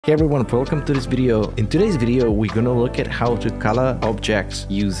Hey everyone, welcome to this video. In today's video, we're gonna look at how to color objects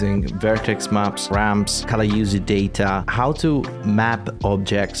using vertex maps, ramps, color user data, how to map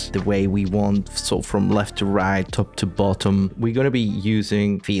objects the way we want, so from left to right, top to bottom. We're gonna be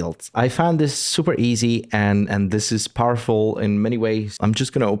using fields. I found this super easy and this is powerful in many ways. I'm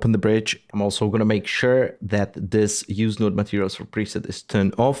just gonna open the bridge. I'm also gonna make sure that this use node materials for preset is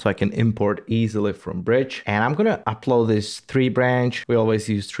turned off so I can import easily from bridge. And I'm gonna upload this tree branch. We always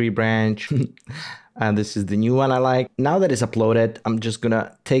use tree branch and this is the new one I like. Now that it's uploaded, I'm just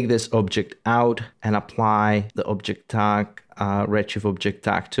gonna take this object out and apply the object tag, Redshift object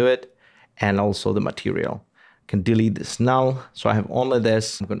tag to it, and also the material. I can delete this null, so I have only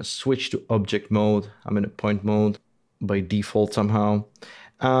this. I'm gonna switch to object mode. I'm in a point mode by default somehow.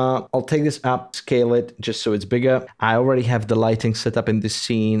 I'll take this up, scale it just so it's bigger. I already have the lighting set up in this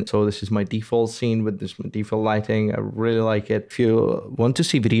scene. So this is my default scene with this default lighting. I really like it. If you want to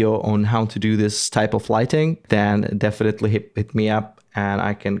see video on how to do this type of lighting, then definitely hit me up and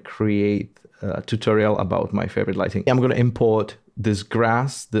I can create a tutorial about my favorite lighting. I'm going to import this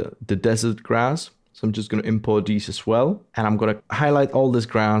grass, the desert grass. So I'm just going to import these as well. And I'm going to highlight all this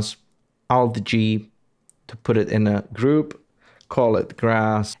grass, Alt G to put it in a group. Call it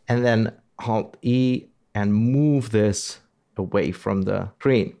grass, and then Alt E and move this away from the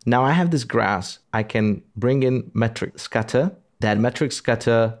screen. Now I have this grass. I can bring in metric scatter. That metric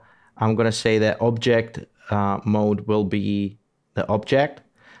scatter, I'm gonna say that object mode will be the object.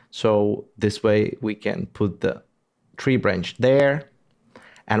 So this way we can put the tree branch there,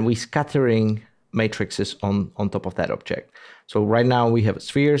 and we scattering matrices on top of that object. So right now we have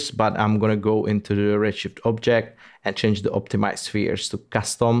spheres, but I'm gonna go into the Redshift object and change the optimized spheres to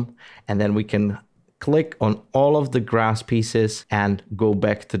custom, and then we can click on all of the grass pieces and go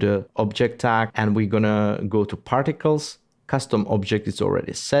back to the object tag, and we're gonna go to particles. Custom object is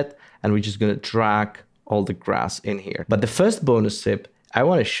already set, and we're just gonna drag all the grass in here. But the first bonus tip I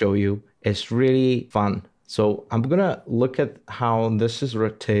want to show you is really fun. So I'm gonna look at how this is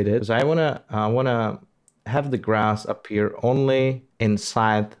rotated, because I wanna have the grass appear only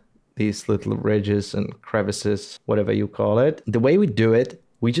inside these little ridges and crevices, whatever you call it. The way we do it,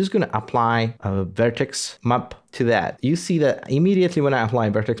 we're just gonna apply a vertex map to that. You see that immediately when I apply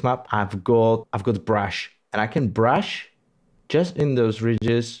a vertex map, I've got brush, and I can brush just in those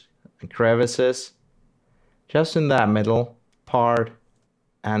ridges and crevices, just in that middle part,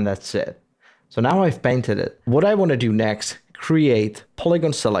 and that's it. So now I've painted it. What I want to do next, create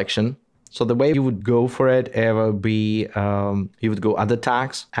polygon selection. So the way you would go for it would be, you would go other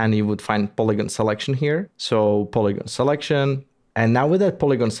tags and you would find polygon selection here. So polygon selection. And now with that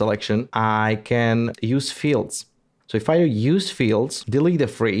polygon selection, I can use fields. So if I use fields, delete the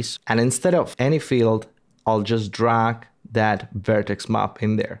freeze, and instead of any field, I'll just drag that vertex map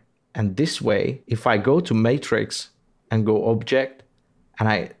in there. And this way, if I go to matrix and go object, and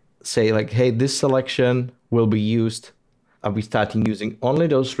I say like, hey, this selection will be used, I'll be starting using only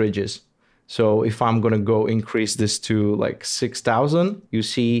those ridges. So if I'm gonna go increase this to like 6,000, you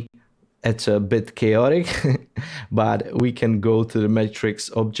see it's a bit chaotic, but we can go to the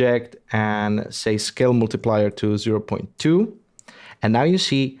matrix object and say scale multiplier to 0.2. And now you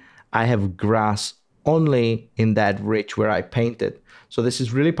see I have grass only in that ridge where I painted. So this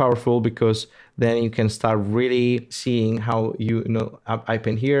is really powerful, because then you can start really seeing how I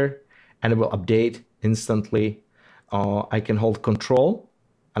paint here and it will update instantly. I can hold control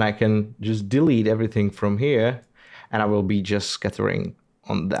and I can just delete everything from here, and I will be just scattering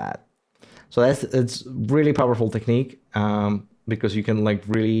on that. So it's really powerful technique, because you can like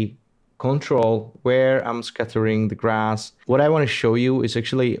really control where I'm scattering the grass. What I want to show you is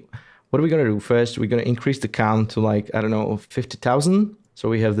actually, what are we going to do first? We're going to increase the count to like, I don't know, 50,000. So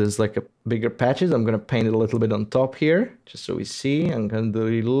we have this like a bigger patches. I'm going to paint it a little bit on top here, just so we see. I'm going to do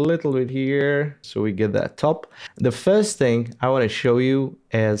a little bit here, so we get that top. The first thing I want to show you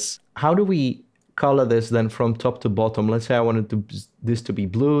is how do we color this then from top to bottom. Let's say I wanted this to be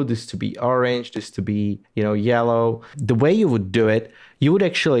blue, this to be orange, this to be, yellow. The way you would do it, you would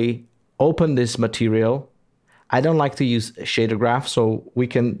actually open this material. I don't like to use shader graph, so we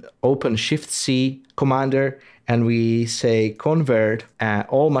can open Shift-C Commander and we say convert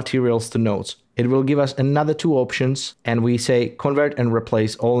all materials to nodes. It will give us another two options, and we say convert and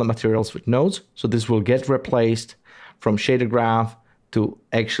replace all the materials with nodes. So this will get replaced from shader graph to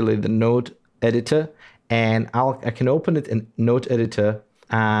actually the node editor, and I can open it in node editor.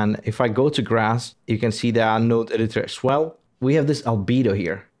 And if I go to grass, you can see there are node editor as well. We have this albedo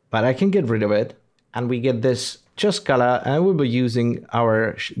here, but I can get rid of it, and we get this just color, and we'll be using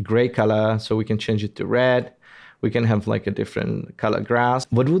our gray color, so we can change it to red. We can have like a different color grass.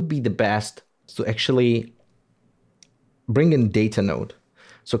 What would be the best is to actually bring in data node.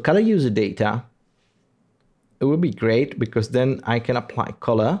 So color user data, it would be great because then I can apply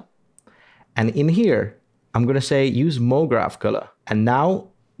color. And in here, I'm going to say use MoGraph color. And now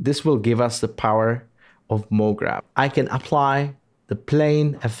this will give us the power of MoGraph. I can apply the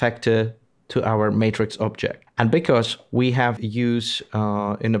plane effector to our matrix object. And because we have use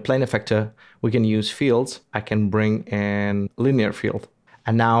in a plane effector, we can use fields. I can bring in linear field.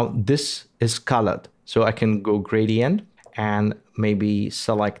 And now this is colored. So I can go gradient and maybe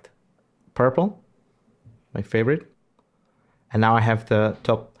select purple, my favorite. And now I have the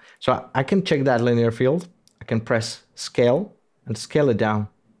top. So I can check that linear field. I can press scale and scale it down.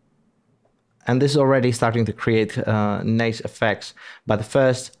 And this is already starting to create nice effects. But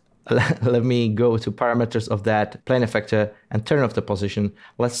first, let me go to parameters of that plane effector and turn off the position.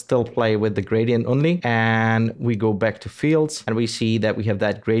 Let's still play with the gradient only. And we go back to fields and we see that we have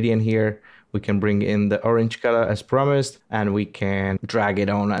that gradient here. We can bring in the orange color as promised and we can drag it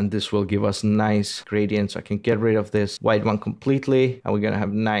on and this will give us nice gradient. So I can get rid of this white one completely and we're gonna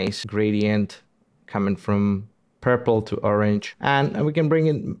have nice gradient coming from purple to orange. And we can bring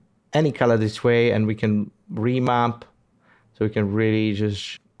in any color this way and we can remap. So we can really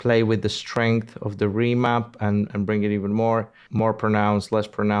just play with the strength of the remap and bring it even more pronounced, less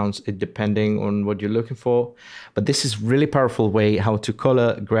pronounced, it depending on what you're looking for. But this is really powerful way how to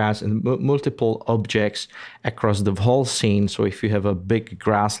color grass and multiple objects across the whole scene. So if you have a big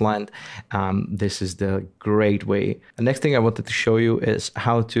grassland, this is the great way. The next thing I wanted to show you is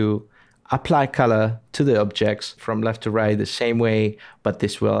how to apply color to the objects from left to right the same way, but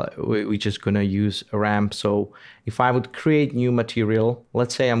this will, we're just gonna use a ramp. So if I would create new material,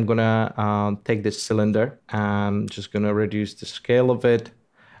 let's say I'm gonna take this cylinder, I'm just gonna reduce the scale of it.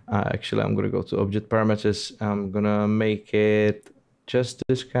 Actually, I'm gonna go to object parameters. I'm gonna make it just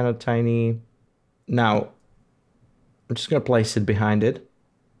this kind of tiny. Now, I'm just gonna place it behind it.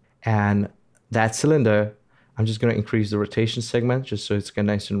 And that cylinder, I'm just going to increase the rotation segment just so it's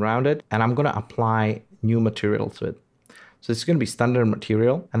nice and rounded. And I'm going to apply new material to it. So it's going to be standard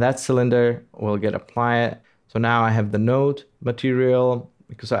material and that cylinder will get applied. So now I have the node material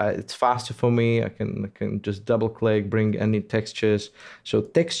because it's faster for me. I can just double click, bring any textures. So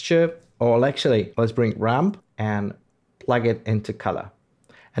texture, or actually let's bring ramp and plug it into color.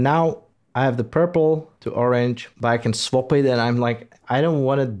 And now I have the purple to orange, but I can swap it and I'm like, I don't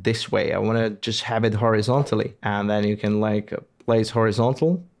want it this way. I want to just have it horizontally. And then you can like place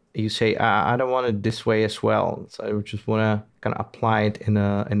horizontal. You say, I don't want it this way as well. So I just want to kind of apply it in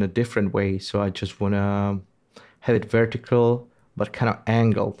a different way. So I just want to have it vertical, but kind of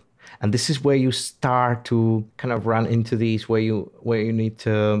angled. And this is where you start to kind of run into these where you need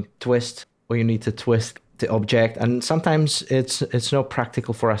to twist, the object, and sometimes it's not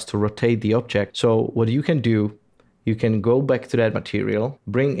practical for us to rotate the object. So what you can do, you can go back to that material,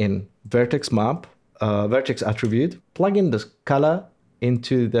 bring in vertex map, vertex attribute, plug in the color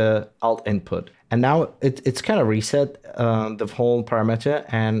into the alt input, and now it's kind of reset the whole parameter,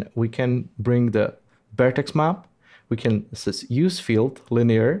 and we can bring the vertex map. We can use field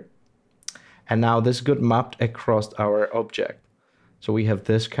linear, and now this got mapped across our object. So we have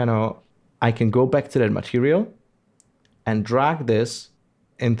this kind of. I can go back to that material and drag this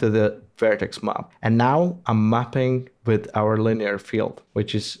into the vertex map. And now I'm mapping with our linear field,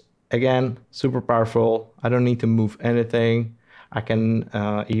 which is, again, super powerful. I don't need to move anything. I can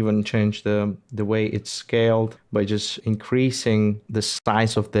even change the way it's scaled by just increasing the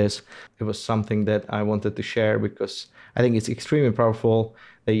size of this. It was something that I wanted to share because I think it's extremely powerful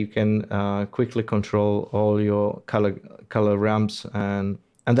that you can quickly control all your color ramps.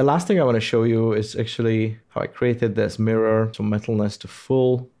 And the last thing I want to show you is actually how I created this mirror. So metalness to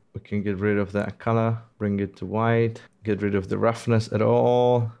full. We can get rid of that color, bring it to white, get rid of the roughness at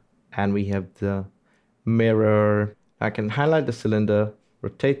all. And we have the mirror. I can highlight the cylinder,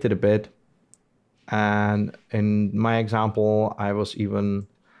 rotate it a bit. And in my example, I was even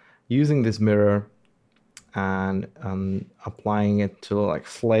using this mirror and applying it to like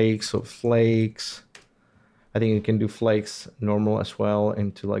flakes of flakes. I think you can do flakes normal as well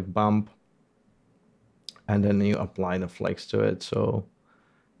into like bump. And then you apply the flakes to it. So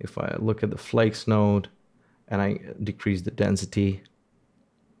if I look at the flakes node and I decrease the density,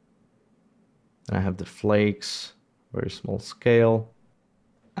 and I have the flakes, very small scale,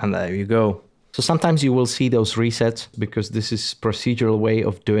 and there you go. So sometimes you will see those resets because this is procedural way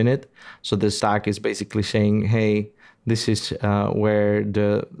of doing it. So the stack is basically saying, hey, This is where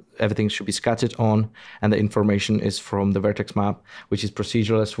everything should be scattered on, and the information is from the vertex map, which is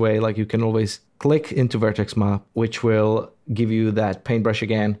procedureless way. Like you can always click into vertex map, which will give you that paintbrush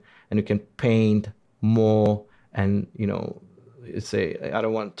again, and you can paint more. And you know, say I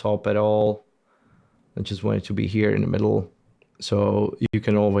don't want top at all. I just want it to be here in the middle. So you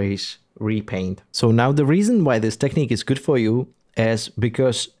can always repaint. So now the reason why this technique is good for you is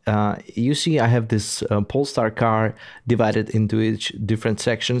because you see I have this Polestar car divided into each different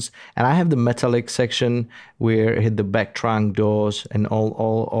sections, and I have the metallic section where I hit the back trunk, doors, and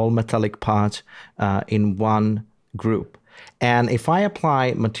all metallic parts in one group. And if I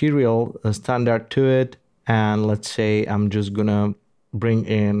apply material standard to it, and let's say I'm just gonna bring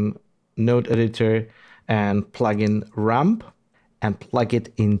in node editor and plug in ramp and plug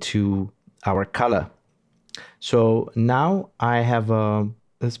it into our color. So now I have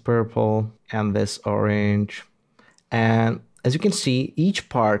this purple and this orange, and as you can see, each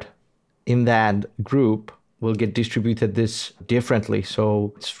part in that group will get distributed this differently.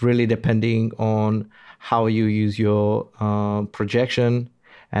 So it's really depending on how you use your projection,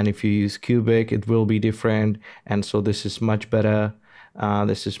 and if you use cubic, it will be different. And so this is much better.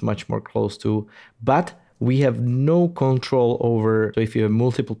 This is much more close to, but we have no control over. So if you have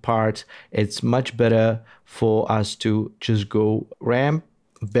multiple parts, it's much better for us to just go ramp,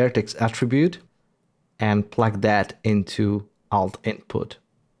 vertex attribute, and plug that into alt input.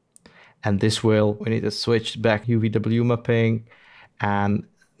 And this will, we need to switch back UVW mapping. And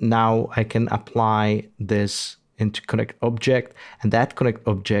now I can apply this into connect object, and that connect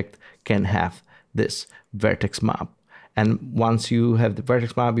object can have this vertex map. And once you have the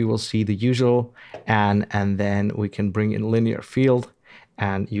vertex map, you will see the usual, and then we can bring in linear field,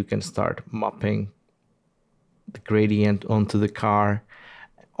 and you can start mapping the gradient onto the car.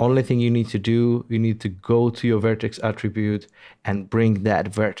 Only thing you need to do, you need to go to your vertex attribute and bring that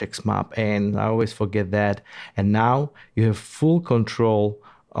vertex map in. I always forget that. And now you have full control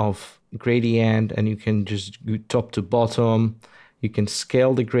of gradient, and you can just go top to bottom. You can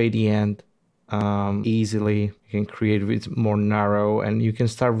scale the gradient easily. You can create it more narrow, and you can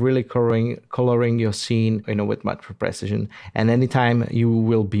start really coloring your scene, you know, with much more precision. And anytime you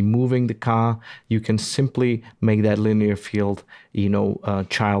will be moving the car, you can simply make that linear field, you know,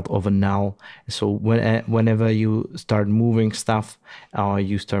 child of a null. So whenever you start moving stuff, or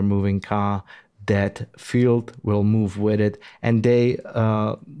you start moving car, that field will move with it, and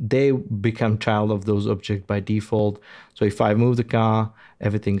they become child of those objects by default. So if I move the car,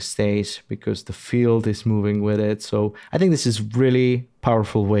 everything stays because the field is moving with it. So I think this is really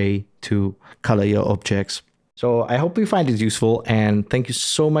powerful way to color your objects. So I hope you find it useful, and thank you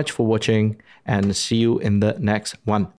so much for watching, and see you in the next one.